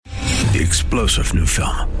The explosive new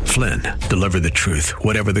film, Flynn, deliver the truth,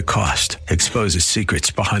 whatever the cost, exposes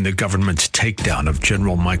secrets behind the government's takedown of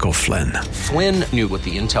General Michael Flynn. Flynn knew what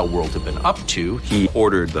the intel world had been up to. He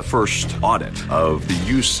ordered the first audit of the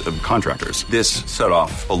use of contractors. This set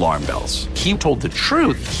off alarm bells. He told the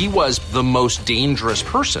truth. He was the most dangerous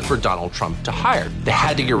person for Donald Trump to hire. They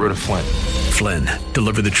had to get rid of Flynn. Flynn,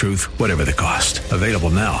 deliver the truth, whatever the cost. Available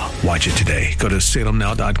now. Watch it today. Go to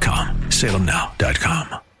salemnow.com.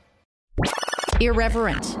 salemnow.com.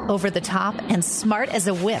 Irreverent, over the top, and smart as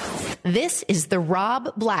a whip. This is the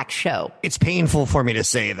Rob Black Show. It's painful for me to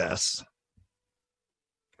say this.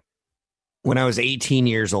 When I was 18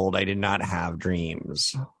 years old, I did not have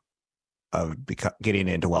dreams of getting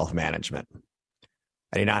into wealth management.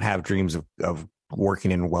 I did not have dreams of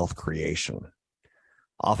working in wealth creation.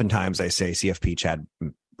 Oftentimes I say CFP Chad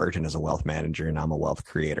Burton is a wealth manager and I'm a wealth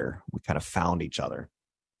creator. We kind of found each other.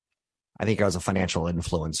 I think I was a financial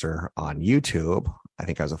influencer on YouTube. I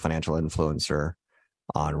think I was a financial influencer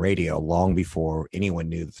on radio long before anyone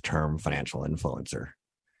knew the term financial influencer.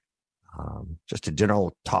 Just a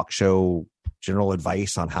general talk show, general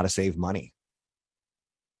advice on how to save money.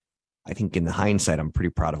 I think in the hindsight, I'm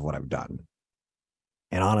pretty proud of what I've done.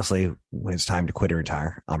 And honestly, when it's time to quit or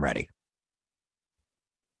retire, I'm ready.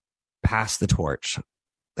 Pass the torch.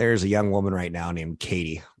 There's a young woman right now named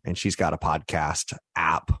Katie, and she's got a podcast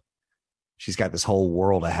app. She's got this whole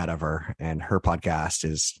world ahead of her, and her podcast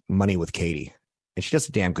is Money with Katie, and she does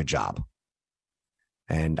a damn good job.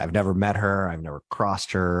 And I've never met her. I've never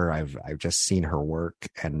crossed her. I've just seen her work,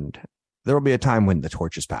 and there will be a time when the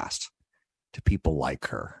torch is passed to people like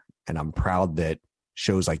her. And I'm proud that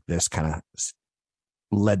shows like this kind of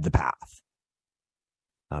led the path.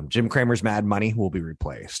 Jim Cramer's Mad Money will be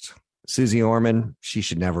replaced. Susie Orman, she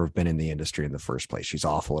should never have been in the industry in the first place. She's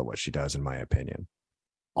awful at what she does, in my opinion.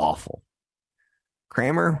 Awful.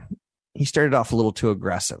 Kramer, he started off a little too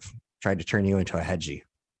aggressive, tried to turn you into a hedgie.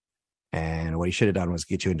 And what he should have done was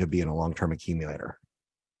get you into being a long-term accumulator.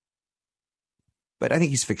 But I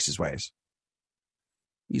think he's fixed his ways.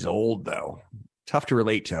 He's old, though. Tough to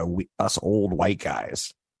relate to us old white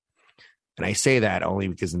guys. And I say that only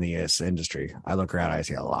because in the industry, I look around, I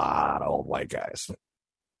see a lot of old white guys.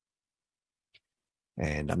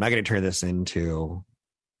 And I'm not going to turn this into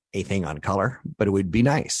a thing on color, but it would be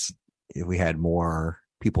nice if we had more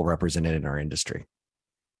people represented in our industry.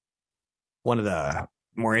 One of the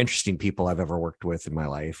more interesting people I've ever worked with in my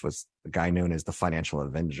life was a guy known as the Financial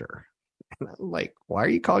Avenger. And I'm like, why are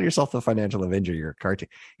you calling yourself the Financial Avenger? You're a cartoon.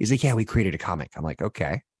 He's like, yeah, we created a comic. I'm like,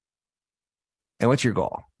 okay. And what's your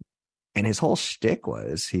goal? And his whole shtick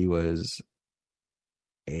was he was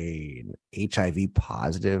an HIV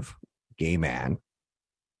positive gay man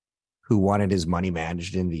who wanted his money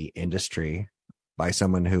managed in the industry by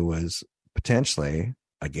someone who was potentially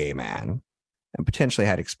a gay man and potentially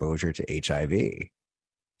had exposure to HIV,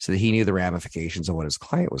 so that he knew the ramifications of what his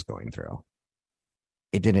client was going through.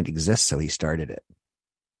 It didn't exist, so he started it.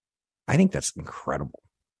 I think that's incredible.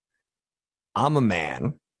 I'm a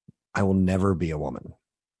man. I will never be a woman.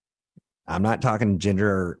 I'm not talking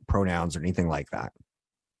gender pronouns or anything like that.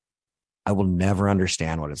 I will never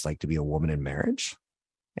understand what it's like to be a woman in marriage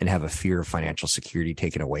and have a fear of financial security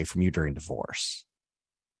taken away from you during divorce.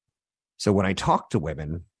 So when I talk to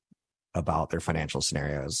women about their financial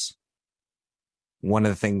scenarios, one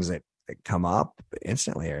of the things that come up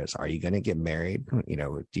instantly is, are you going to get married? You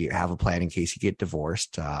know, do you have a plan in case you get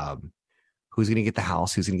divorced? Who's going to get the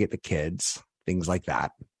house? Who's going to get the kids? Things like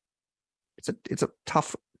that. It's a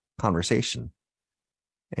tough conversation.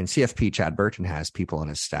 And CFP Chad Burton has people on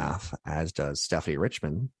his staff, as does Stephanie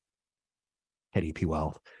Richmond, head EP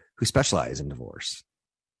Wealth, who specialize in divorce.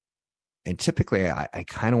 And typically, I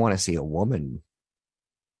kind of want to see a woman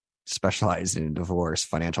specialized in divorce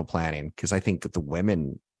financial planning, because I think that the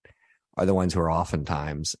women are the ones who are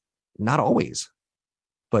oftentimes, not always,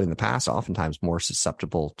 but in the past, oftentimes more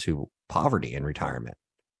susceptible to poverty in retirement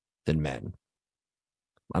than men.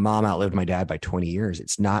 My mom outlived my dad by 20 years.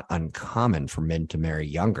 It's not uncommon for men to marry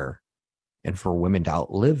younger and for women to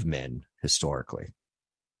outlive men historically.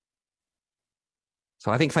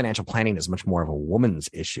 So I think financial planning is much more of a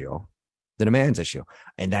woman's issue than a man's issue.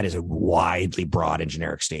 And that is a widely broad and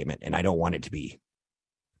generic statement, and I don't want it to be.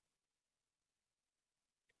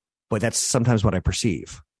 But that's sometimes what I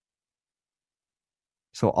perceive.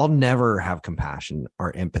 So I'll never have compassion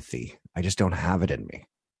or empathy. I just don't have it in me.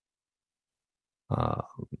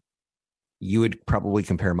 You would probably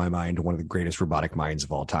compare my mind to one of the greatest robotic minds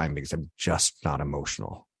of all time, because I'm just not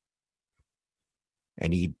emotional.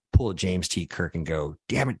 And he'd pull a James T. Kirk and go,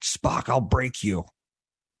 damn it, Spock, I'll break you.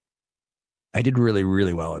 I did really,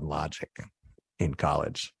 really well in logic in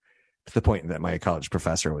college. to the point that my college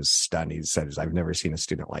professor was stunned. He said, I've never seen a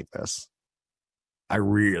student like this. I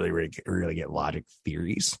really get logic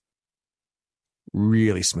theories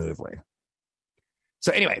really smoothly.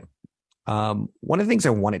 So anyway, one of the things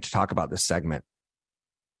I wanted to talk about this segment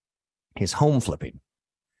is home flipping.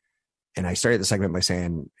 And I started the segment by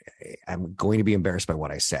saying, I'm going to be embarrassed by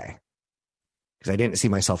what I say because I didn't see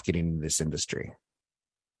myself getting into this industry.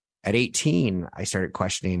 At 18, I started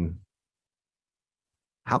questioning,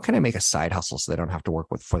 how can I make a side hustle so that I don't have to work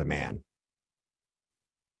for the man?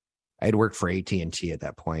 I had worked for AT&T at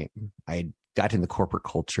that point. I had got in the corporate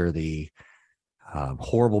culture, the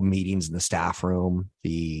horrible meetings in the staff room,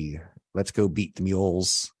 the let's go beat the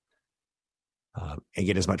mules and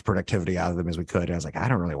get as much productivity out of them as we could. And I was like, I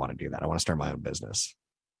don't really want to do that. I want to start my own business.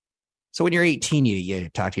 So when you're 18, you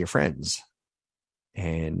talk to your friends.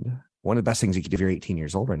 And one of the best things you could do if you're 18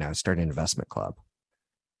 years old right now is start an investment club.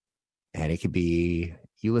 And it could be,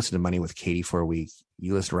 you listen to Money with Katie for a week.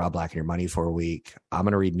 You listen to Rob Black and Your Money for a week. I'm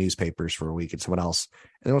going to read newspapers for a week and someone else.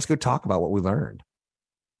 And then let's go talk about what we learned.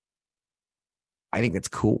 I think it's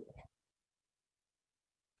cool.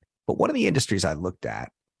 But one of the industries I looked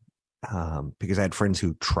at, because I had friends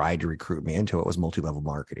who tried to recruit me into it, was multi-level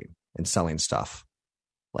marketing and selling stuff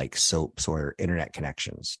like soaps or internet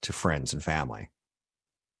connections to friends and family.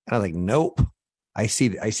 And I was like, nope. I see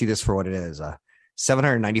this for what it is. A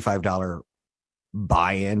 $795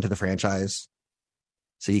 buy-in to the franchise.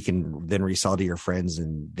 So you can then resell to your friends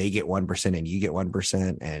and they get 1% and you get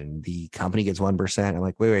 1% and the company gets 1%. I'm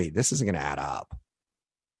like, wait, this isn't going to add up.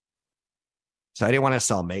 So I didn't want to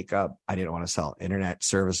sell makeup. I didn't want to sell internet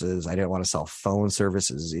services. I didn't want to sell phone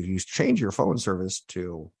services. If you change your phone service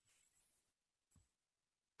to,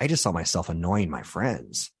 I just saw myself annoying my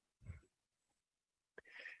friends.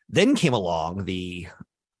 Then came along the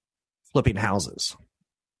flipping houses.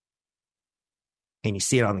 And you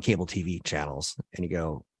see it on the cable TV channels and you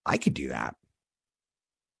go, I could do that.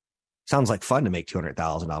 Sounds like fun to make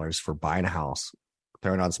 $200,000 for buying a house,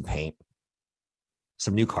 throwing on some paint,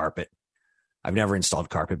 some new carpet. I've never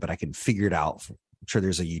installed carpet, but I can figure it out. I'm sure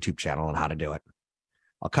there's a YouTube channel on how to do it.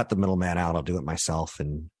 I'll cut the middleman out. I'll do it myself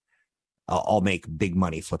and I'll make big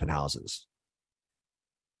money flipping houses.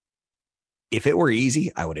 If it were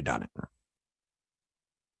easy, I would have done it.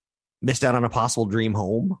 Missed out on a possible dream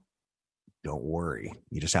home? Don't worry.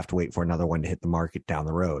 You just have to wait for another one to hit the market down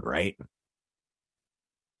the road, right?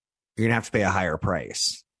 You're going to have to pay a higher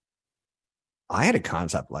price. I had a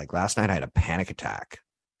concept like last night, I had a panic attack.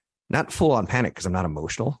 Not full on panic because I'm not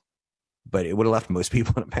emotional, but it would have left most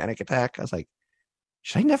people in a panic attack. I was like,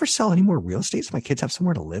 should I never sell any more real estate so my kids have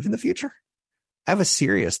somewhere to live in the future? I have a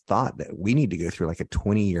serious thought that we need to go through like a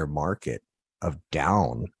 20-year market of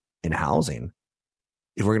down in housing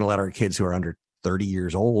if we're going to let our kids who are under 30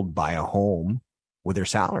 years old buy a home with their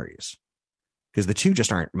salaries, because the two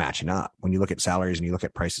just aren't matching up. When you look at salaries and you look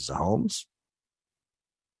at prices of homes,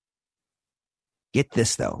 get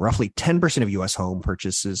this though, roughly 10% of U.S. home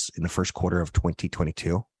purchases in the first quarter of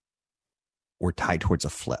 2022 were tied towards a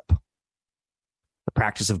flip. The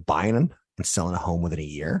practice of buying and selling a home within a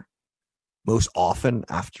year, most often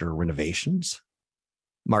after renovations,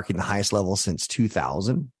 marking the highest level since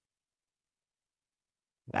 2000.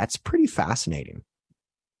 That's pretty fascinating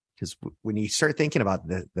because when you start thinking about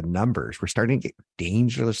the numbers, we're starting to get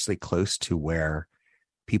dangerously close to where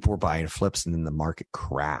people were buying flips and then the market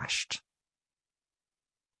crashed.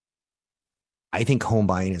 I think home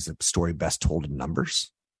buying is a story best told in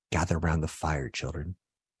numbers. Gather around the fire, children.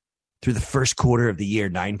 Through the first quarter of the year,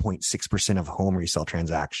 9.6% of home resale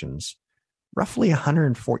transactions, roughly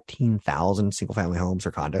 114,000 single-family homes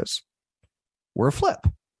or condos, were a flip.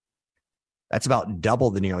 That's about double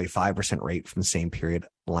the nearly 5% rate from the same period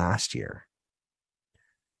last year.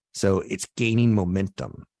 So it's gaining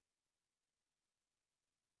momentum.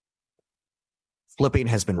 Flipping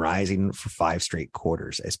has been rising for 5 straight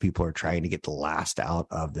quarters as people are trying to get the last out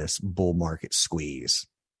of this bull market squeeze.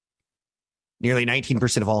 Nearly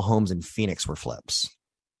 19% of all homes in Phoenix were flips.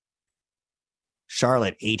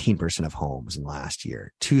 Charlotte, 18% of homes in last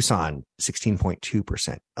year. Tucson,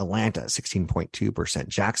 16.2%. Atlanta, 16.2%.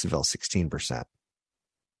 Jacksonville, 16%.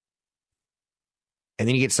 And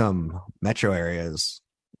then you get some metro areas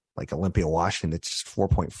like Olympia, Washington, that's just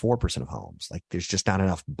 4.4% of homes. Like there's just not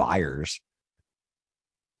enough buyers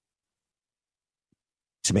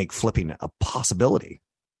to make flipping a possibility.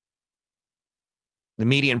 The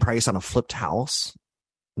median price on a flipped house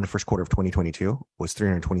in the first quarter of 2022 was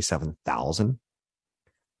 $327,000.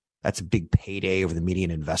 That's a big payday over the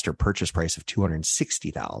median investor purchase price of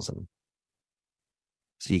 $260,000.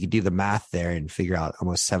 So you can do the math there and figure out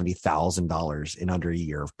almost $70,000 in under a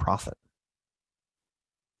year of profit.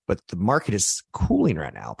 But the market is cooling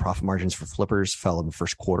right now. Profit margins for flippers fell in the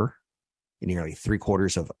first quarter in nearly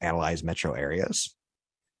 3/4 of analyzed metro areas.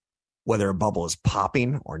 Whether a bubble is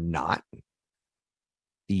popping or not,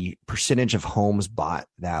 the percentage of homes bought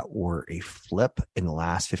that were a flip in the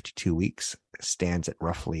last 52 weeks stands at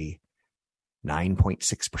roughly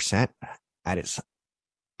 9.6%. At its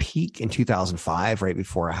peak in 2005, right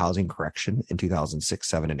before a housing correction in 2006,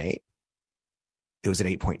 7, and 8, it was at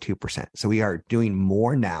 8.2%. So we are doing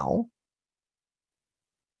more now.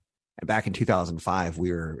 And back in 2005,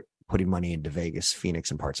 we were putting money into Vegas,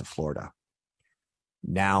 Phoenix, and parts of Florida.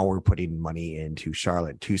 Now we're putting money into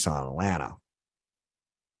Charlotte, Tucson, Atlanta.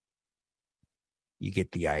 You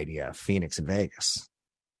get the idea. Phoenix and Vegas.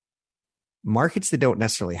 Markets that don't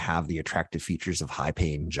necessarily have the attractive features of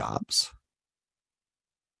high-paying jobs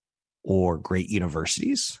or great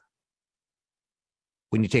universities.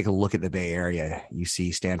 When you take a look at the Bay Area, you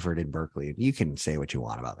see Stanford and Berkeley. You can say what you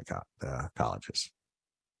want about the colleges.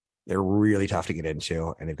 They're really tough to get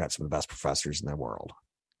into, and they've got some of the best professors in the world.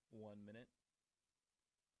 1 minute.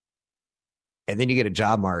 And then you get a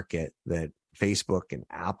job market that Facebook and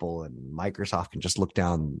Apple and Microsoft can just look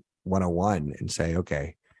down 101 and say,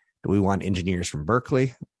 okay, do we want engineers from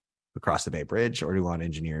Berkeley across the Bay Bridge, or do we want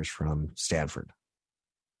engineers from Stanford?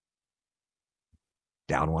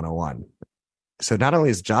 Down 101. So not only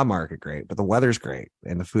is the job market great, but the weather's great,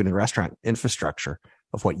 and the food and restaurant infrastructure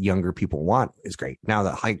of what younger people want is great. Now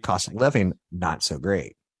the high cost of living, not so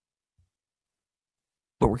great.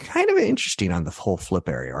 But we're kind of interesting on the whole flip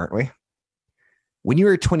area, aren't we? When you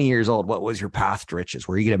were 20 years old, what was your path to riches?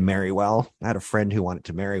 Were you going to marry well? I had a friend who wanted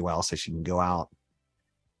to marry well so she can go out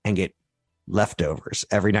and get leftovers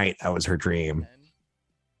every night. That was her dream.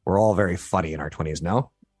 We're all very funny in our 20s,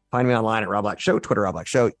 no? Find me online at Rob Black Show, Twitter Rob Black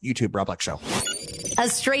Show, YouTube Rob Black Show. A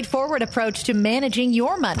straightforward approach to managing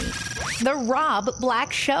your money. The Rob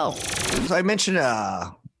Black Show. So I mentioned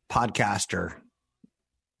a podcaster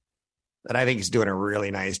that I think is doing a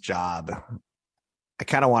really nice job. I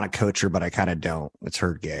kind of want to coach her, but I kind of don't. It's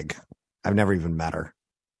her gig. I've never even met her.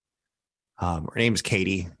 Her name's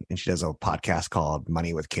Katie, and she does a podcast called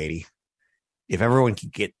Money with Katie. If everyone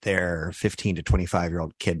could get their 15 to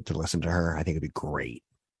 25-year-old kid to listen to her, I think it'd be great.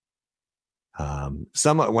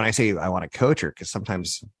 When I say I want to coach her, because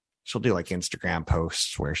sometimes she'll do like Instagram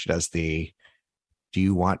posts where she does do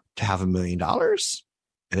you want to have $1 million?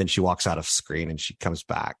 And then she walks out of screen and she comes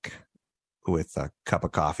back with a cup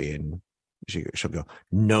of coffee and she'll go,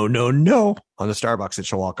 no, on the Starbucks, and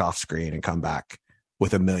she'll walk off screen and come back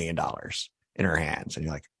with $1 million in her hands. And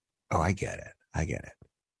you're like, oh, I get it.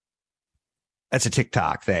 That's a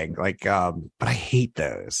TikTok thing. Like, but I hate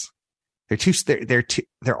those.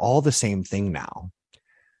 They're all the same thing now.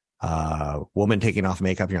 Woman taking off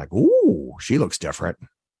makeup, and you're like, ooh, she looks different.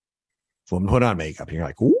 Woman put on makeup, and you're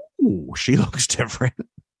like, ooh, she looks different.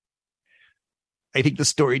 I think the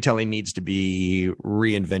storytelling needs to be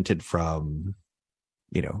reinvented from,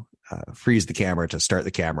 freeze the camera to start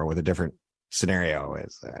the camera with a different scenario.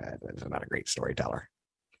 Is not a great storyteller.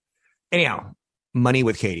 Anyhow, Money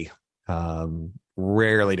with Katie.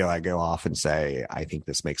 Rarely do I go off and say, I think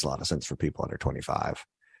this makes a lot of sense for people under 25,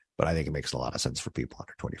 but I think it makes a lot of sense for people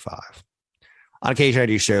under 25. On occasion, I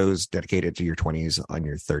do shows dedicated to your 20s, on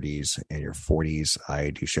your 30s, and your 40s. I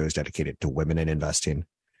do shows dedicated to women in investing.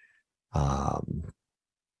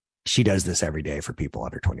 She does this every day for people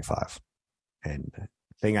under 25. And the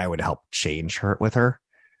thing I would help change her with her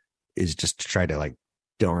is just to try to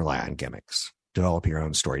don't rely on gimmicks. Develop your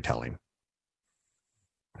own storytelling.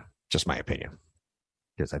 Just my opinion,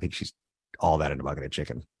 because I think she's all that in a bucket of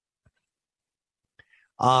chicken.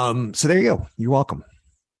 So there you go. You're welcome.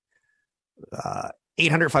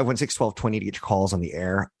 800-516-1220 to get your calls on the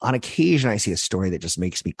air. On occasion, I see a story that just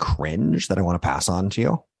makes me cringe that I want to pass on to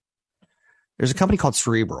you. There's a company called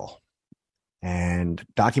Cerebral, and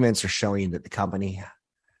documents are showing that the company,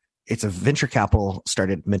 it's a venture capital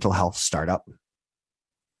started mental health startup.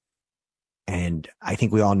 And I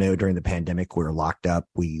think we all know during the pandemic, we were locked up.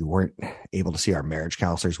 We weren't able to see our marriage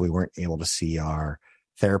counselors. We weren't able to see our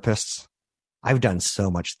therapists. I've done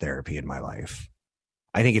so much therapy in my life.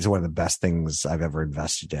 I think it's one of the best things I've ever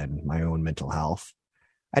invested in, my own mental health.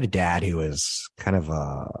 I had a dad who was kind of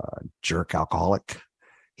a jerk alcoholic.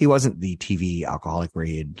 He wasn't the TV alcoholic where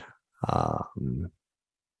he'd,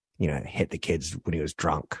 hit the kids when he was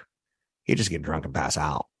drunk. He'd just get drunk and pass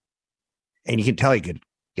out. And you can tell he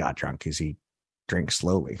got drunk because he drank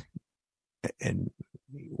slowly. And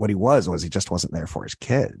what he was he just wasn't there for his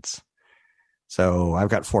kids. So I've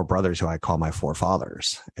got 4 brothers who I call my 4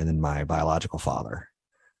 fathers, and then my biological father.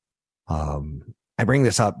 I bring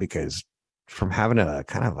this up because from having a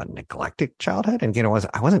kind of a neglected childhood. And,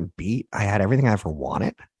 I wasn't beat. I had everything I ever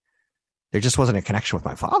wanted. There just wasn't a connection with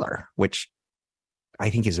my father, which I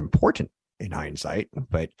think is important in hindsight.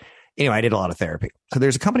 But anyway, I did a lot of therapy. So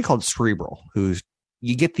there's a company called Cerebral,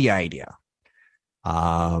 you get the idea.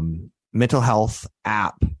 Mental health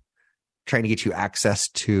app, trying to get you access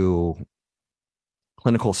to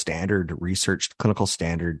clinical standard research, clinical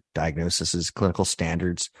standard diagnoses, clinical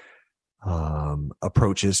standards,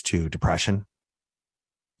 approaches to depression.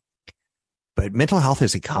 But mental health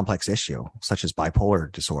is a complex issue, such as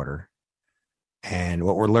bipolar disorder. And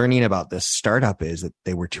what we're learning about this startup is that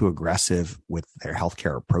they were too aggressive with their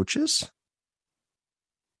healthcare approaches.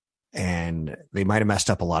 And they might have messed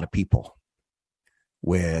up a lot of people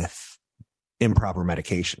with improper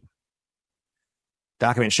medication.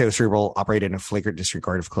 Documents show Cerebral operated in a flagrant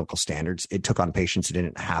disregard of clinical standards. It took on patients who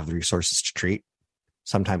didn't have the resources to treat,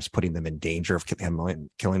 sometimes putting them in danger of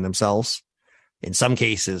killing themselves. In some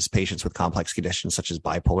cases, patients with complex conditions such as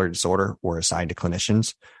bipolar disorder were assigned to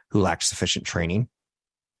clinicians who lacked sufficient training.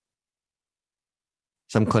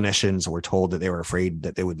 Some clinicians were told that they were afraid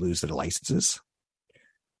that they would lose their licenses.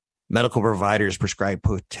 Medical providers prescribed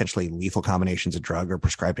potentially lethal combinations of drug or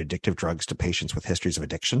prescribed addictive drugs to patients with histories of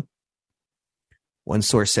addiction. One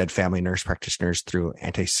source said family nurse practitioners threw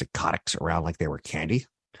antipsychotics around like they were candy.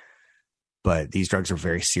 But these drugs are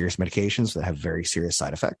very serious medications that have very serious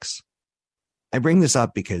side effects. I bring this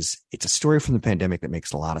up because it's a story from the pandemic that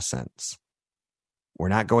makes a lot of sense. We're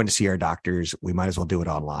not going to see our doctors. We might as well do it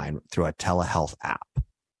online through a telehealth app.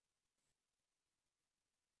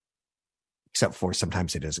 Except for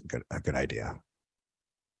sometimes it isn't a good idea.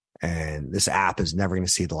 And this app is never going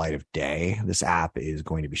to see the light of day. This app is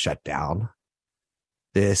going to be shut down.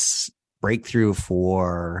 This breakthrough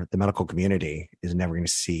for the medical community is never going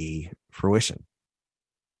to see fruition.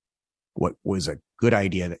 What was a good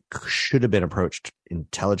idea that should have been approached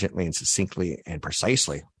intelligently and succinctly and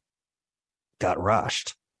precisely got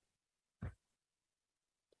rushed.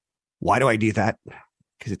 Why do I do that?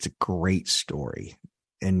 Because it's a great story.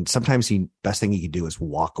 And sometimes the best thing you can do is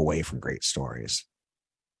walk away from great stories.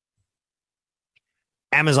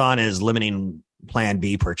 Amazon is limiting Plan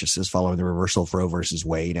B purchases following the reversal of Roe versus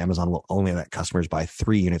Wade. Amazon will only let customers buy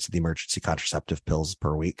 3 units of the emergency contraceptive pills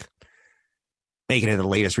per week, making it the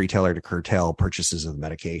latest retailer to curtail purchases of the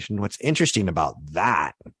medication. What's interesting about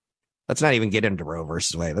that, let's not even get into Roe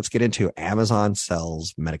versus Wade. Let's get into Amazon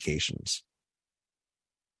sells medications.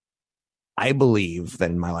 I believe that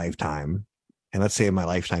in my lifetime, and let's say my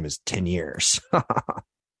lifetime is 10 years,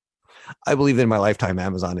 I believe that in my lifetime,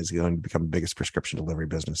 Amazon is going to become the biggest prescription delivery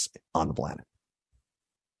business on the planet.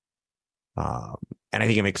 And I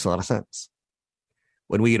think it makes a lot of sense.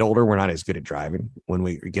 When we get older, we're not as good at driving. When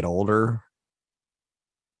we get older,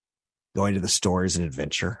 going to the store is an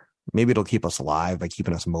adventure. Maybe it'll keep us alive by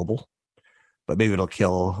keeping us mobile, but maybe it'll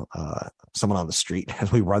kill someone on the street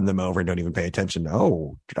as we run them over and don't even pay attention.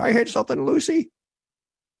 Oh, did I hit something, Lucy?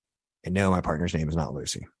 And no, my partner's name is not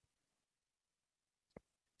Lucy.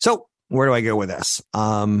 So where do I go with this?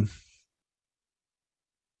 Amazon's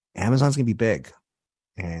going to be big,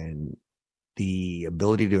 and the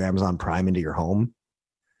ability to do Amazon Prime into your home.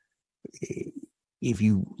 If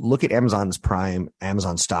you look at Amazon's Prime,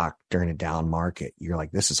 Amazon stock during a down market, you're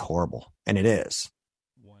like, this is horrible. And it is.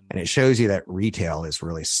 And it shows you that retail is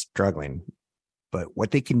really struggling. But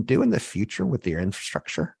what they can do in the future with their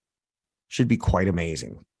infrastructure should be quite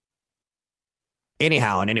amazing.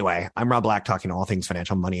 Anyhow, and anyway, I'm Rob Black, talking all things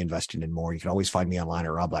financial, money, investing, and more. You can always find me online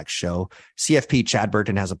at Rob Black Show. CFP Chad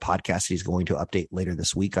Burton has a podcast he's going to update later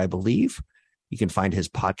this week, I believe. You can find his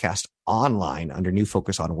podcast online under New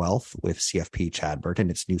Focus on Wealth with CFP Chad Burton.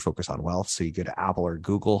 It's New Focus on Wealth. So you go to Apple or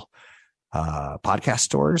Google podcast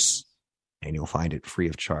stores, and you'll find it free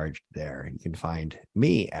of charge there. You can find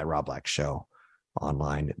me at Rob Black Show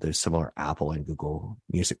online. There's similar Apple and Google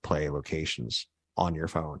Music Play locations on your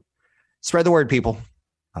phone. Spread the word, people.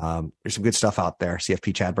 There's some good stuff out there.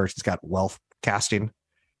 CFP Chad Burton's got wealth casting.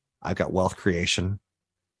 I've got wealth creation.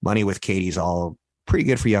 Money with Katie's all pretty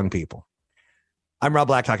good for young people. I'm Rob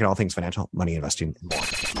Black, talking all things financial, money, investing, and more.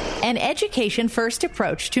 An education-first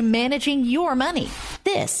approach to managing your money.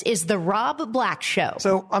 This is the Rob Black Show.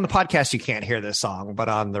 So on the podcast, you can't hear this song, but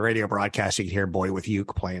on the radio broadcast, you can hear Boy with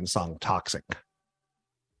Uke playing the song Toxic.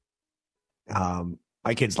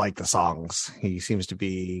 My kids like the songs. He seems to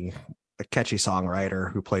be a catchy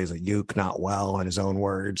songwriter who plays a uke not well, in his own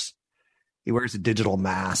words. He wears a digital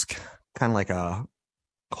mask, kind of like a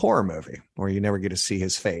horror movie where you never get to see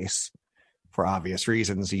his face for obvious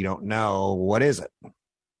reasons. You don't know what is it.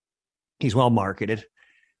 He's well marketed.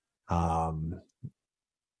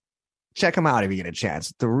 check him out if you get a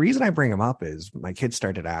chance. The reason I bring him up is my kids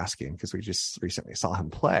started asking, because we just recently saw him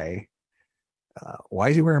play, why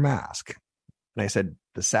does he wear a mask? And I said,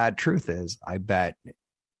 the sad truth is, I bet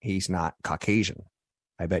he's not Caucasian.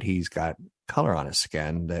 I bet he's got color on his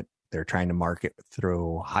skin that they're trying to market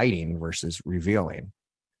through hiding versus revealing.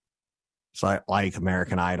 So like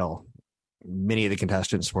American Idol, many of the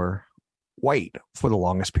contestants were white for the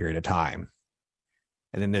longest period of time.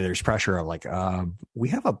 And then there's pressure of like, we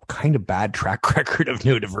have a kind of bad track record of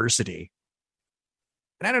no diversity.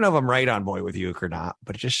 And I don't know if I'm right on Boy With Uke or not,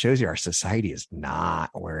 but it just shows you our society is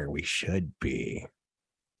not where we should be.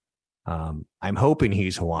 I'm hoping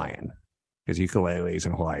he's Hawaiian, because ukuleles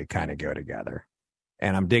and Hawaii kind of go together.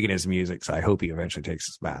 And I'm digging his music, so I hope he eventually takes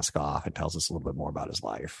his mask off and tells us a little bit more about his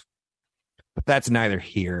life. But that's neither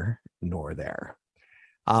here nor there.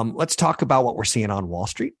 Let's talk about what we're seeing on Wall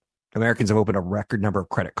Street. Americans have opened a record number of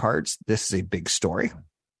credit cards. This is a big story.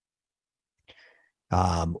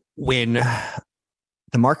 When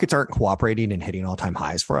the markets aren't cooperating and hitting all-time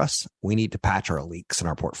highs for us, we need to patch our leaks in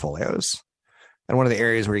our portfolios. And one of the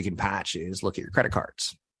areas where you can patch is look at your credit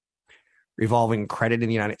cards. Revolving credit in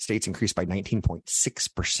the United States increased by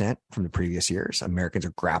 19.6% from the previous years. Americans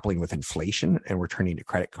are grappling with inflation and we're turning to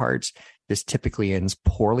credit cards. This typically ends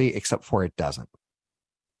poorly, except for it doesn't.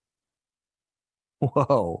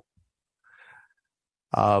 Whoa.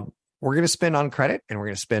 We're going to spend on credit and we're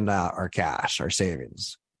going to spend our cash, our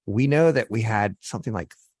savings. We know that we had something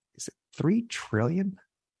like, is it 3 trillion?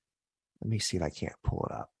 Let me see if I can't pull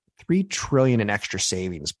it up. 3 trillion in extra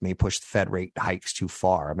savings may push the Fed rate hikes too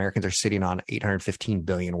far. Americans are sitting on 815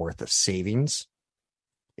 billion worth of savings.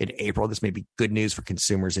 In April, this may be good news for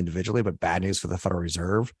consumers individually, but bad news for the Federal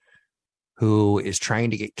Reserve, who is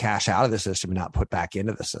trying to get cash out of the system and not put back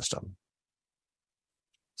into the system.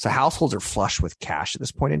 So households are flush with cash at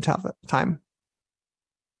this point in time.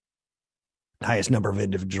 The highest number of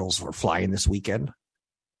individuals were flying this weekend.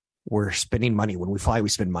 We're spending money. When we fly, we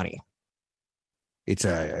spend money. It's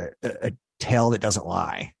a tale that doesn't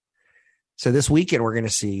lie. So this weekend, we're going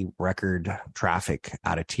to see record traffic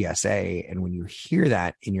out of TSA. And when you hear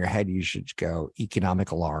that in your head, you should go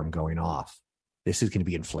economic alarm going off. This is going to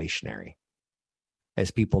be inflationary.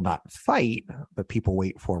 As people not fight, but people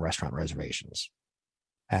wait for restaurant reservations.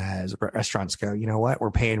 As restaurants go, you know what?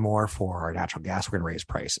 We're paying more for our natural gas. We're going to raise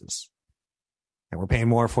prices. And we're paying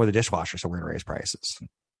more for the dishwasher, so we're going to raise prices.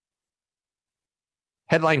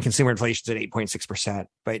 Headline consumer inflation is at 8.6%.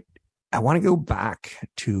 But I want to go back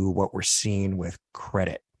to what we're seeing with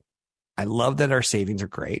credit. I love that our savings are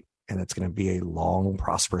great, and it's going to be a long,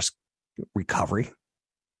 prosperous recovery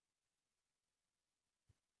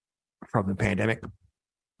from the pandemic.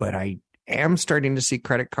 But I am starting to see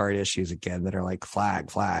credit card issues again that are like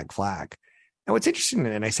flag. And what's interesting,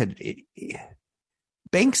 and I said,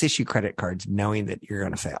 banks issue credit cards knowing that you're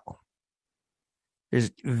going to fail.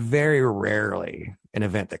 There's very rarely an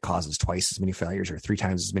event that causes twice as many failures or 3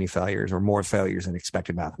 times as many failures or more failures than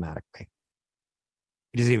expected mathematically.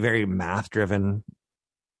 It is a very math-driven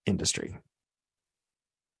industry.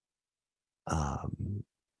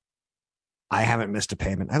 I haven't missed a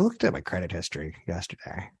payment. I looked at my credit history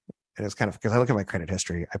yesterday. And it's kind of because I look at my credit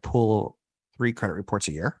history, I pull 3 credit reports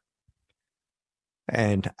a year.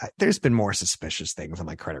 And there's been more suspicious things on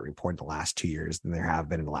my credit report in the last 2 years than there have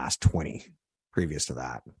been in the last 20 previous to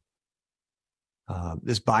that.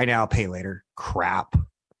 This buy now, pay later crap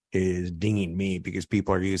is dinging me because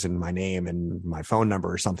people are using my name and my phone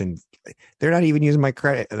number or something. They're not even using my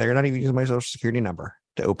credit. They're not even using my social security number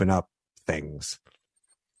to open up things.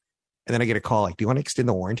 And then I get a call like, do you want to extend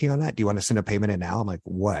the warranty on that? Do you want to send a payment in now? I'm like,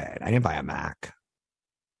 what? I didn't buy a Mac.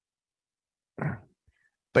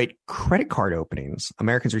 But credit card openings,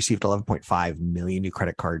 Americans received 11.5 million new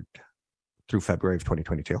credit card through February of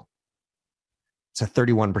 2022. It's a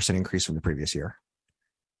 31% increase from the previous year.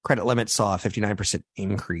 Credit limits saw a 59%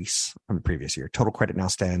 increase from the previous year. Total credit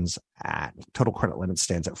limit stands at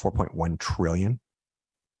 4.1 trillion.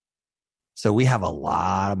 So we have a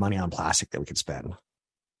lot of money on plastic that we could spend.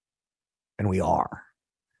 And we are.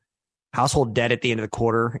 Household debt at the end of the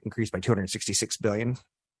quarter increased by 266 billion,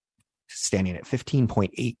 standing at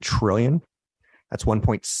 15.8 trillion. That's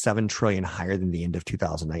 1.7 trillion higher than the end of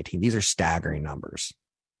 2019. These are staggering numbers.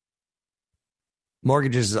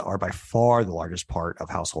 Mortgages are by far the largest part of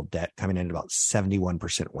household debt, coming in at about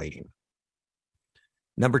 71% weighting.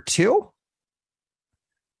 Number 2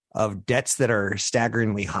 of debts that are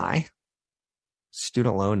staggeringly high,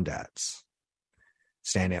 student loan debts,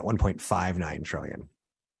 standing at 1.59 trillion.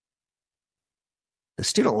 The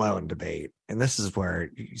student loan debate, and this is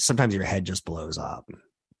where sometimes your head just blows up.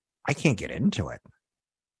 I can't get into it.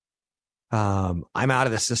 I'm out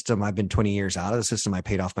of the system. I've been 20 years out of the system. I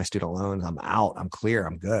paid off my student loans. I'm out. I'm clear.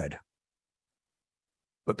 I'm good.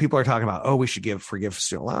 But people are talking about, we should forgive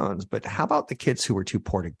student loans. But how about the kids who were too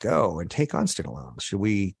poor to go and take on student loans? Should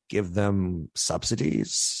we give them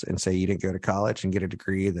subsidies and say you didn't go to college and get a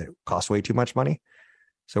degree that costs way too much money?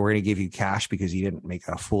 So we're going to give you cash because you didn't make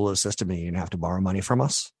a fool of the system and you didn't have to borrow money from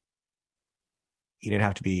us. You didn't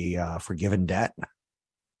have to be forgiven debt.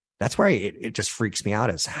 That's why it just freaks me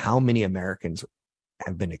out is how many Americans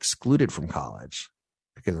have been excluded from college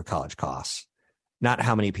because of college costs. Not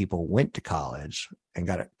how many people went to college and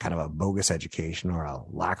got a kind of a bogus education or a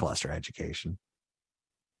lackluster education.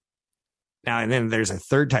 Now, and then there's a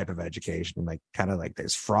third type of education, like kind of like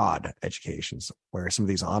there's fraud educations where some of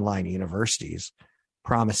these online universities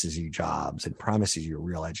promises you jobs and promises you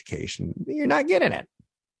real education. You're not getting it.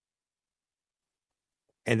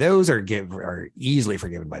 And those are easily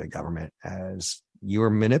forgiven by the government as you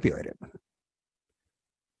were manipulated.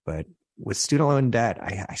 But with student loan debt,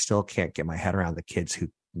 I still can't get my head around the kids who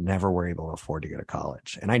never were able to afford to go to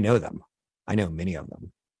college. And I know them. I know many of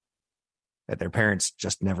them that their parents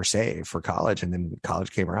just never saved for college. And then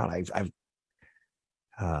college came around. I've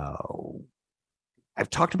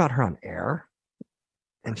talked about her on air,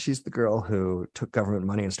 and she's the girl who took government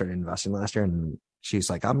money and started investing last year. And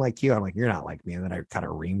she's like, I'm like you. I'm like, you're not like me. And then I kind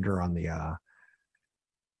of reamed her on the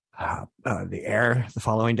air the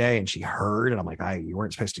following day, and she heard, and I'm like, you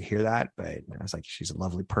weren't supposed to hear that. But I was like, she's a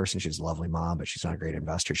lovely person. She's a lovely mom, but she's not a great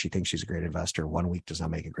investor. She thinks she's a great investor. 1 week does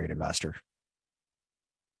not make a great investor.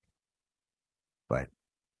 But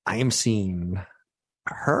I am seeing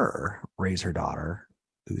her raise her daughter,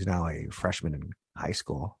 who's now a freshman in high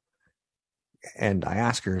school. And I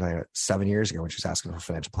asked her like 7 years ago when she was asking for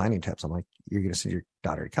financial planning tips, I'm like, you're going to send your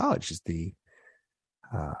daughter to college. Is the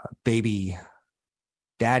baby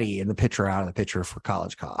daddy in the picture out of the picture for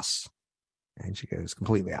college costs? And she goes,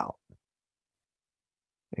 completely out.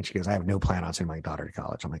 And she goes, I have no plan on sending my daughter to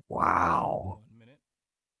college. I'm like, wow.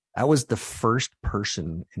 That was the first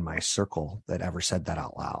person in my circle that ever said that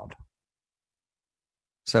out loud.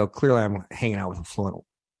 So clearly I'm hanging out with affluent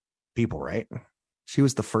people, right? She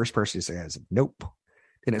was the first person to say, I said, nope,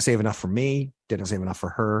 didn't save enough for me, didn't save enough for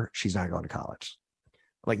her. She's not going to college.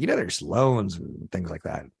 Like, there's loans and things like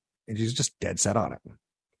that. And she's just dead set on it.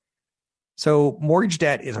 So mortgage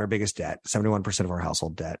debt is our biggest debt, 71% of our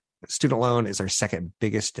household debt. Student loan is our second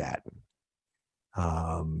biggest debt. 30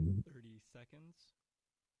 seconds.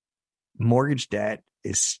 Mortgage debt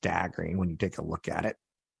is staggering when you take a look at it,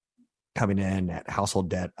 coming in at household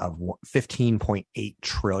debt of $15.8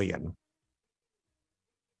 trillion.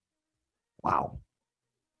 Wow.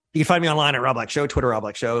 You can find me online at Rob Black Show, Twitter Rob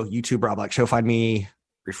Black Show, YouTube Rob Black Show. Find me,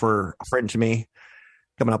 refer a friend to me.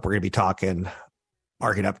 Coming up, we're going to be talking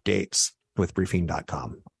market updates with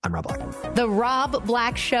briefing.com. I'm Rob Black. The Rob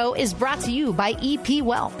Black Show is brought to you by EP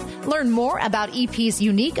Wealth. Learn more about EP's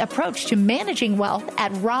unique approach to managing wealth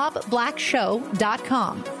at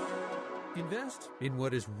robblackshow.com. Invest in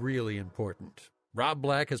what is really important. Rob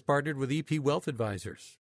Black has partnered with EP Wealth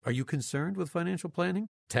Advisors. Are you concerned with financial planning,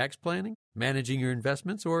 tax planning, managing your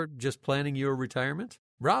investments, or just planning your retirement?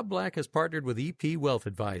 Rob Black has partnered with EP Wealth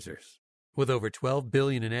Advisors. With over $12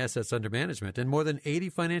 billion in assets under management and more than 80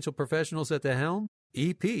 financial professionals at the helm,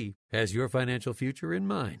 EP has your financial future in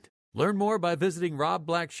mind. Learn more by visiting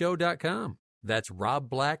robblackshow.com. That's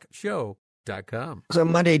robblackshow.com. So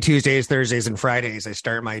Monday, Tuesdays, Thursdays, and Fridays, I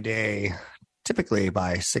start my day typically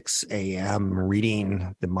by 6 a.m.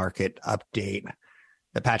 reading the market update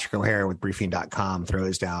that Patrick O'Hare with briefing.com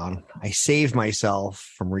throws down. I save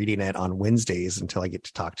myself from reading it on Wednesdays until I get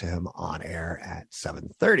to talk to him on air at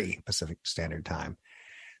 7:30 Pacific Standard Time.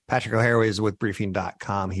 Patrick O'Hare is with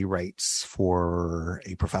briefing.com. He writes for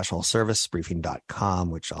a professional service, briefing.com,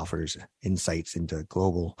 which offers insights into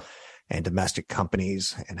global and domestic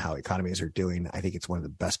companies and how economies are doing. I think it's one of the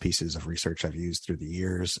best pieces of research I've used through the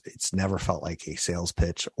years. It's never felt like a sales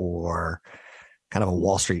pitch or kind of a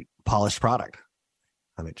Wall Street polished product.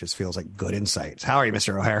 It just feels like good insights. How are you,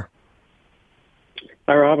 Mr. O'Hare?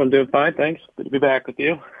 Hi, Rob. I'm doing fine. Thanks. Good to be back with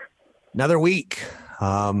you. Another week.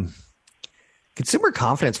 Consumer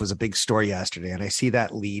confidence was a big story yesterday, and I see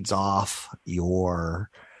that leads off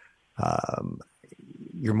your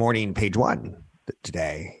morning page one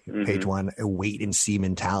today. Mm-hmm. Page one, a wait and see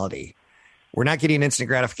mentality. We're not getting instant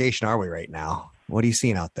gratification, are we, right now? What are you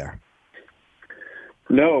seeing out there?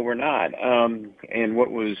 No, we're not. And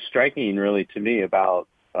what was striking really to me about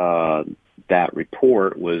that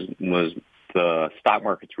report was the stock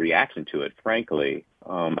market's reaction to it, frankly.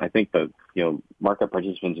 I think the market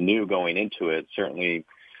participants knew going into it, certainly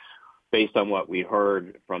based on what we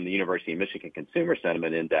heard from the University of Michigan Consumer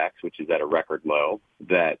Sentiment Index, which is at a record low,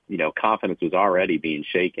 that, confidence was already being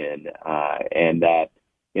shaken, and that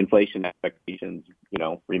inflation expectations,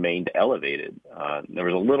 remained elevated. There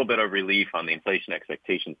was a little bit of relief on the inflation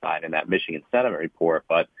expectation side in that Michigan sentiment report,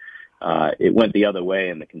 but it went the other way,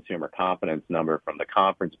 and the consumer confidence number from the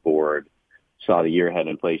Conference Board saw the year-ahead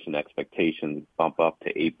inflation expectations bump up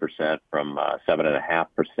to 8% from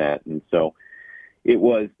 7.5%. And so it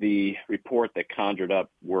was the report that conjured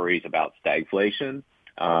up worries about stagflation,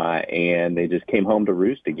 and they just came home to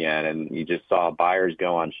roost again. And you just saw buyers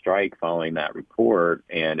go on strike following that report,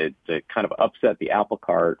 and it kind of upset the apple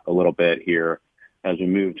cart a little bit here as we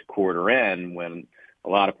move to quarter end, when a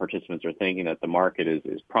lot of participants are thinking that the market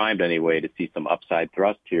is primed anyway to see some upside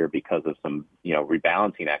thrust here because of some,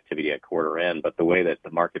 rebalancing activity at quarter end. But the way that the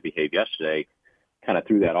market behaved yesterday kind of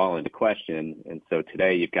threw that all into question. And so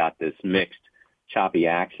today you've got this mixed, choppy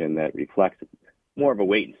action that reflects more of a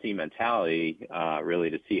wait and see mentality, really,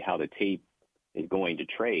 to see how the tape is going to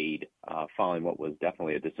trade following what was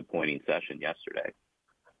definitely a disappointing session yesterday.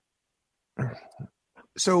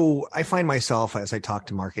 So I find myself, as I talk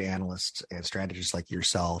to market analysts and strategists like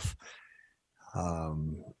yourself,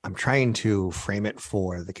 I'm trying to frame it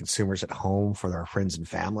for the consumers at home, for our friends and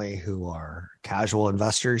family who are casual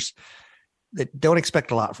investors that don't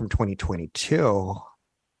expect a lot from 2022,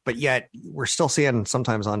 but yet we're still seeing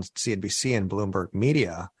sometimes on CNBC and Bloomberg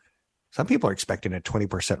Media, some people are expecting a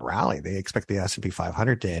 20% rally. They expect the S&P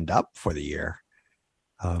 500 to end up for the year.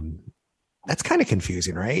 That's kind of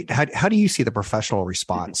confusing, right? How do you see the professional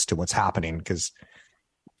response to what's happening? Because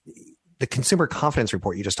the consumer confidence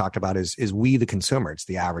report you just talked about is we, the consumer. It's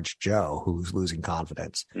the average Joe who's losing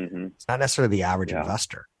confidence. Mm-hmm. It's not necessarily the average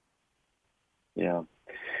investor. Yeah.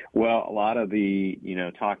 Well, a lot of the,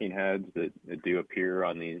 talking heads that do appear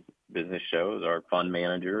on these business shows are fund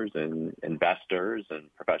managers and investors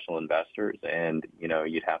and professional investors. And,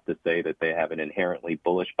 you'd have to say that they have an inherently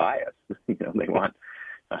bullish bias. They want,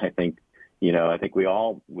 I think we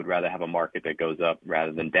all would rather have a market that goes up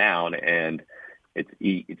rather than down, and it's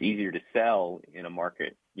easier to sell in a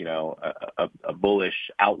market, a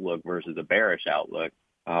bullish outlook versus a bearish outlook.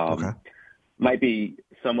 Okay. Might be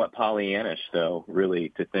somewhat Pollyannish, though, really,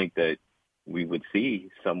 to think that we would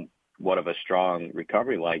see somewhat of a strong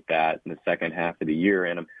recovery like that in the second half of the year.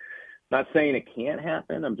 And I'm not saying it can't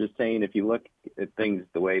happen. I'm just saying if you look at things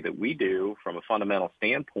the way that we do from a fundamental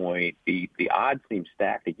standpoint, the odds seem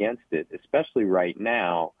stacked against it, especially right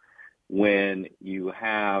now when you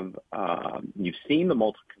have you've seen the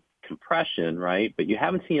multiple compression, right? But you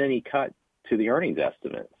haven't seen any cut to the earnings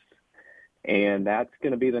estimates. And that's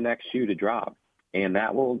going to be the next shoe to drop. And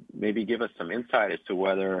that will maybe give us some insight as to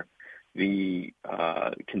whether the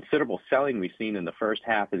considerable selling we've seen in the first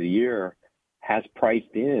half of the year has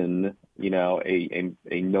priced in,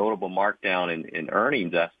 a notable markdown in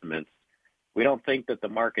earnings estimates. We don't think that the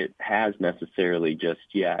market has necessarily just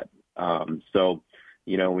yet. So,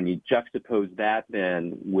 when you juxtapose that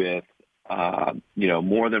then with,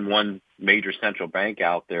 more than one major central bank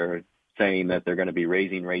out there saying that they're going to be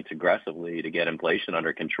raising rates aggressively to get inflation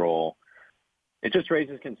under control, it just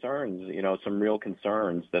raises concerns, some real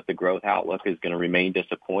concerns that the growth outlook is going to remain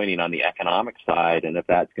disappointing on the economic side. And if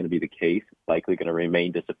that's going to be the case, it's likely going to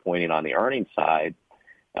remain disappointing on the earnings side.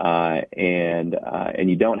 And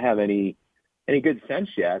you don't have any good sense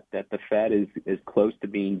yet that the Fed is close to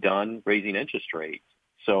being done raising interest rates.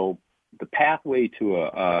 So the pathway to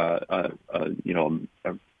a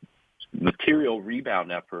material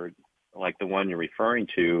rebound effort like the one you're referring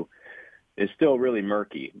to is still really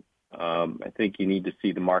murky. I think you need to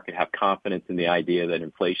see the market have confidence in the idea that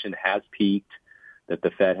inflation has peaked, that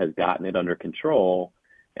the Fed has gotten it under control,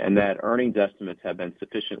 and that earnings estimates have been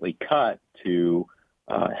sufficiently cut to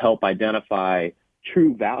help identify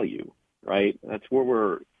true value, right? That's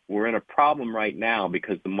where we're in a problem right now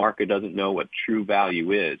because the market doesn't know what true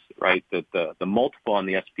value is, right? That the multiple on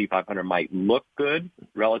the S&P 500 might look good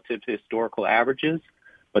relative to historical averages,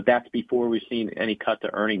 but that's before we've seen any cut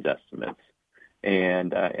to earnings estimates.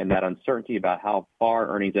 And that uncertainty about how far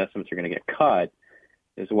earnings estimates are going to get cut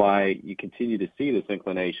is why you continue to see this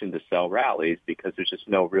inclination to sell rallies, because there's just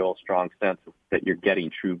no real strong sense that you're getting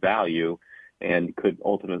true value and could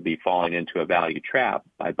ultimately be falling into a value trap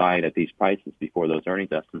by buying at these prices before those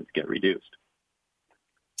earnings estimates get reduced.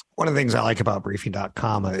 One of the things I like about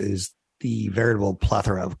briefing.com is the veritable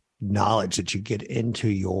plethora of knowledge that you get into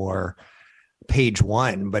your page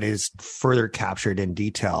one, but is further captured in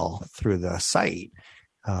detail through the site.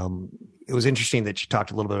 It was interesting that you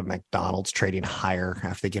talked a little bit of McDonald's trading higher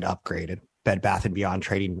after they get upgraded, Bed Bath & Beyond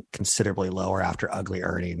trading considerably lower after ugly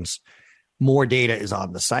earnings, more data is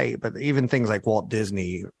on the site, but even things like Walt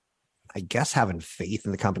Disney, I guess having faith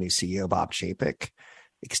in the company's CEO, Bob Chapek,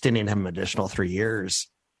 extending him an additional 3 years.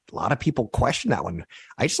 A lot of people question that one.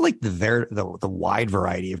 I just like the wide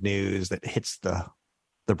variety of news that hits the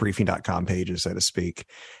briefing.com pages, so to speak.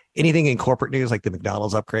 Anything in corporate news like the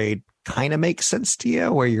McDonald's upgrade kind of makes sense to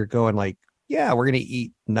you, where you're going like, yeah, we're going to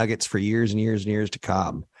eat nuggets for years and years and years to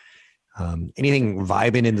come. Anything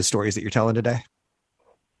vibing in the stories that you're telling today?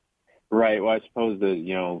 Right. Well, I suppose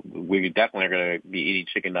that, we definitely are going to be eating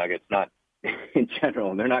chicken nuggets, not in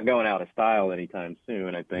general. They're not going out of style anytime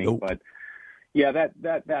soon, I think. Nope. But yeah,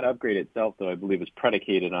 that upgrade itself, though, I believe is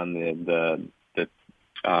predicated on the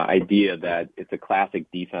idea that it's a classic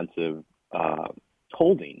defensive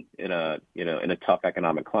holding in a tough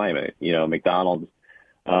economic climate. McDonald's,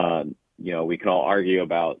 we can all argue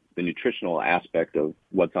about the nutritional aspect of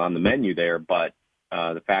what's on the menu there, but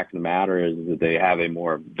the fact of the matter is that they have a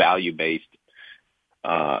more value-based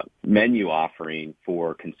menu offering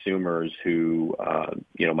for consumers who,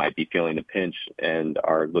 might be feeling the pinch and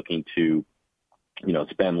are looking to,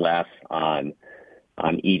 spend less on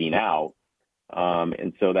eating out.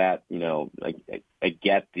 And so that, I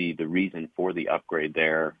get the reason for the upgrade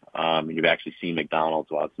there. You've actually seen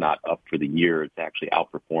McDonald's, while it's not up for the year, it's actually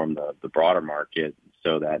outperformed the broader market.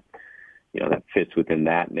 So that, that fits within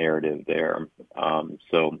that narrative there.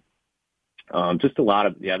 Just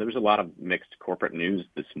there was a lot of mixed corporate news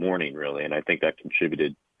this morning, really. And I think that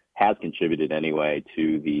has contributed anyway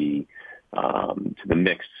to the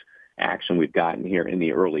mixed action we've gotten here in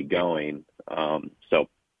the early going. So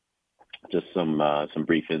just some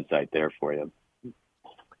brief insight there for you.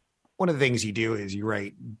 One of the things you do is you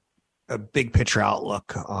write a big picture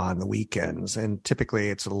outlook on the weekends, and typically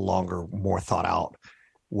it's a longer, more thought out,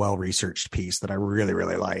 well-researched piece that I really,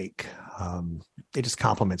 really like. It just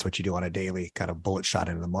complements what you do on a daily kind of bullet shot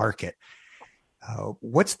into the market.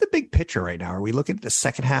 What's the big picture right now? Are we looking at the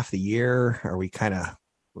second half of the year? Are we kind of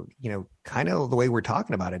the way we're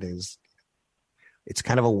talking about it is it's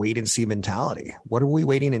kind of a wait and see mentality. What are we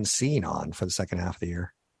waiting and seeing on for the second half of the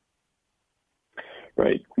year?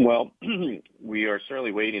 Right. Well, we are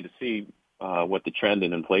certainly waiting to see what the trend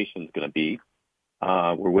in inflation is going to be.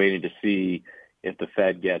 We're waiting to see if the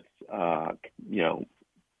Fed gets,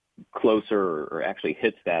 closer or actually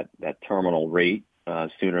hits that terminal rate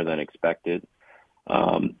sooner than expected.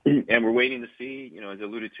 And we're waiting to see, as I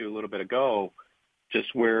alluded to a little bit ago,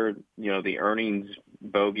 just where, the earnings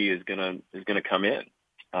bogey is going to come in.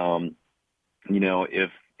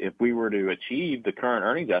 If we were to achieve the current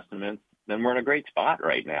earnings estimates, then we're in a great spot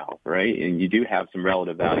right now, right? And you do have some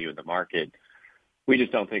relative value in the market. We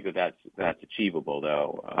just don't think that that's achievable,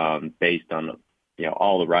 though, based on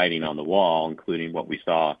all the writing on the wall, including what we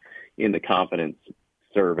saw in the confidence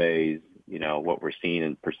surveys, what we're seeing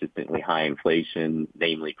in persistently high inflation,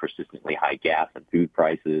 namely persistently high gas and food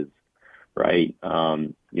prices, right?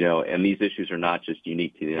 And these issues are not just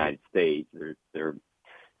unique to the United States. They're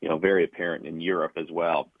very apparent in Europe as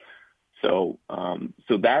well. So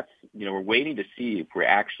that's, we're waiting to see if we're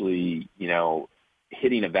actually,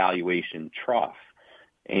 hitting a valuation trough.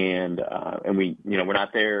 And we, we're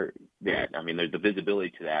not there yet. I mean, the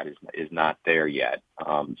visibility to that is not there yet.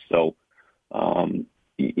 And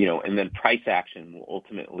then price action will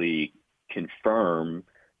ultimately confirm,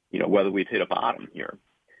 whether we've hit a bottom here.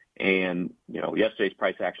 And, yesterday's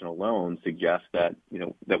price action alone suggests that,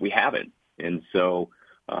 that we haven't. And so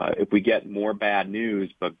if we get more bad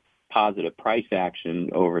news, but positive price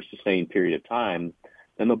action over a sustained period of time,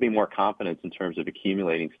 then there'll be more confidence in terms of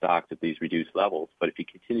accumulating stocks at these reduced levels. But if you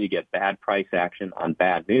continue to get bad price action on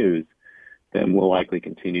bad news, then we'll likely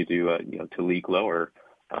continue to leak lower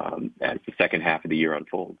as the second half of the year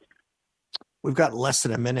unfolds. We've got less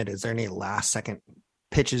than a minute. Is there any last second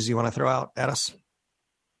pitches you want to throw out at us?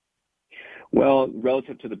 Well,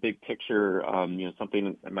 relative to the big picture,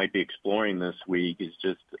 something I might be exploring this week is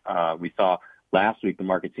just we saw last week the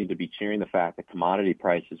market seemed to be cheering the fact that commodity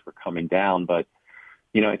prices were coming down, but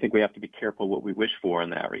I think we have to be careful what we wish for in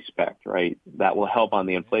that respect, right? That will help on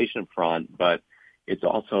the inflation front, but it's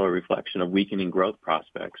also a reflection of weakening growth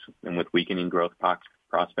prospects. And with weakening growth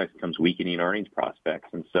prospects comes weakening earnings prospects.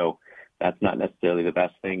 And so that's not necessarily the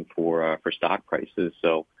best thing for stock prices.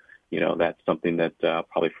 So, that's something that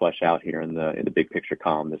probably flesh out here in the big picture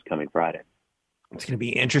column this coming Friday. It's going to be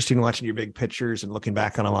interesting watching your big pictures and looking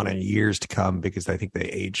back on them in years to come, because I think they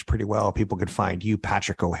age pretty well. People could find you,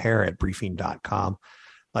 Patrick O'Hare, at briefing.com.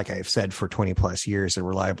 like I've said for 20 plus years, a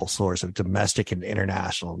reliable source of domestic and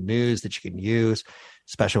international news that you can use,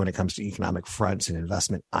 especially when it comes to economic fronts and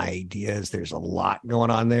investment ideas. There's a lot going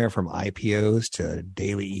on there, from IPOs to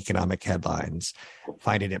daily economic headlines.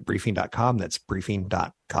 Find it at briefing.com. That's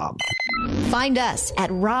briefing.com. Find us at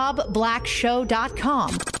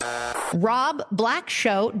robblackshow.com.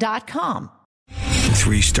 robblackshow.com.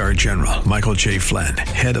 3-star General Michael J. Flynn,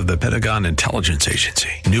 head of the Pentagon Intelligence Agency,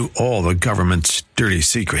 knew all the government's dirty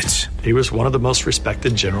secrets. He was one of the most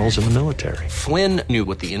respected generals in the military. Flynn knew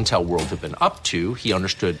what the intel world had been up to. He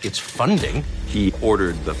understood its funding. He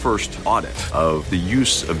ordered the first audit of the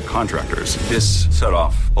use of contractors. This set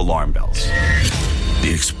off alarm bells. The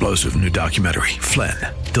explosive new documentary, Flynn,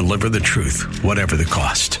 Deliver the Truth, Whatever the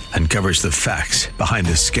Cost, uncovers the facts behind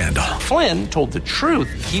this scandal. Flynn told the truth.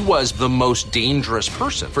 He was the most dangerous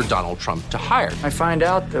person for Donald Trump to hire. I find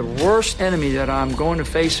out the worst enemy that I'm going to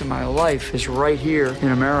face in my life is right here in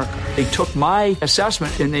America. They took my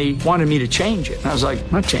assessment and they wanted me to change it. And I was like,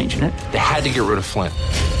 I'm not changing it. They had to get rid of Flynn.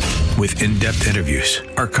 With in-depth interviews,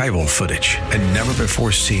 archival footage, and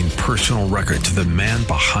never-before-seen personal records of the man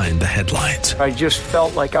behind the headlines. I just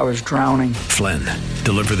felt like I was drowning. Flynn,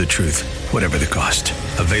 Deliver the Truth, Whatever the Cost.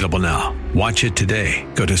 Available now. Watch it today.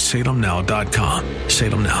 Go to salemnow.com.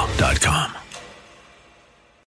 salemnow.com.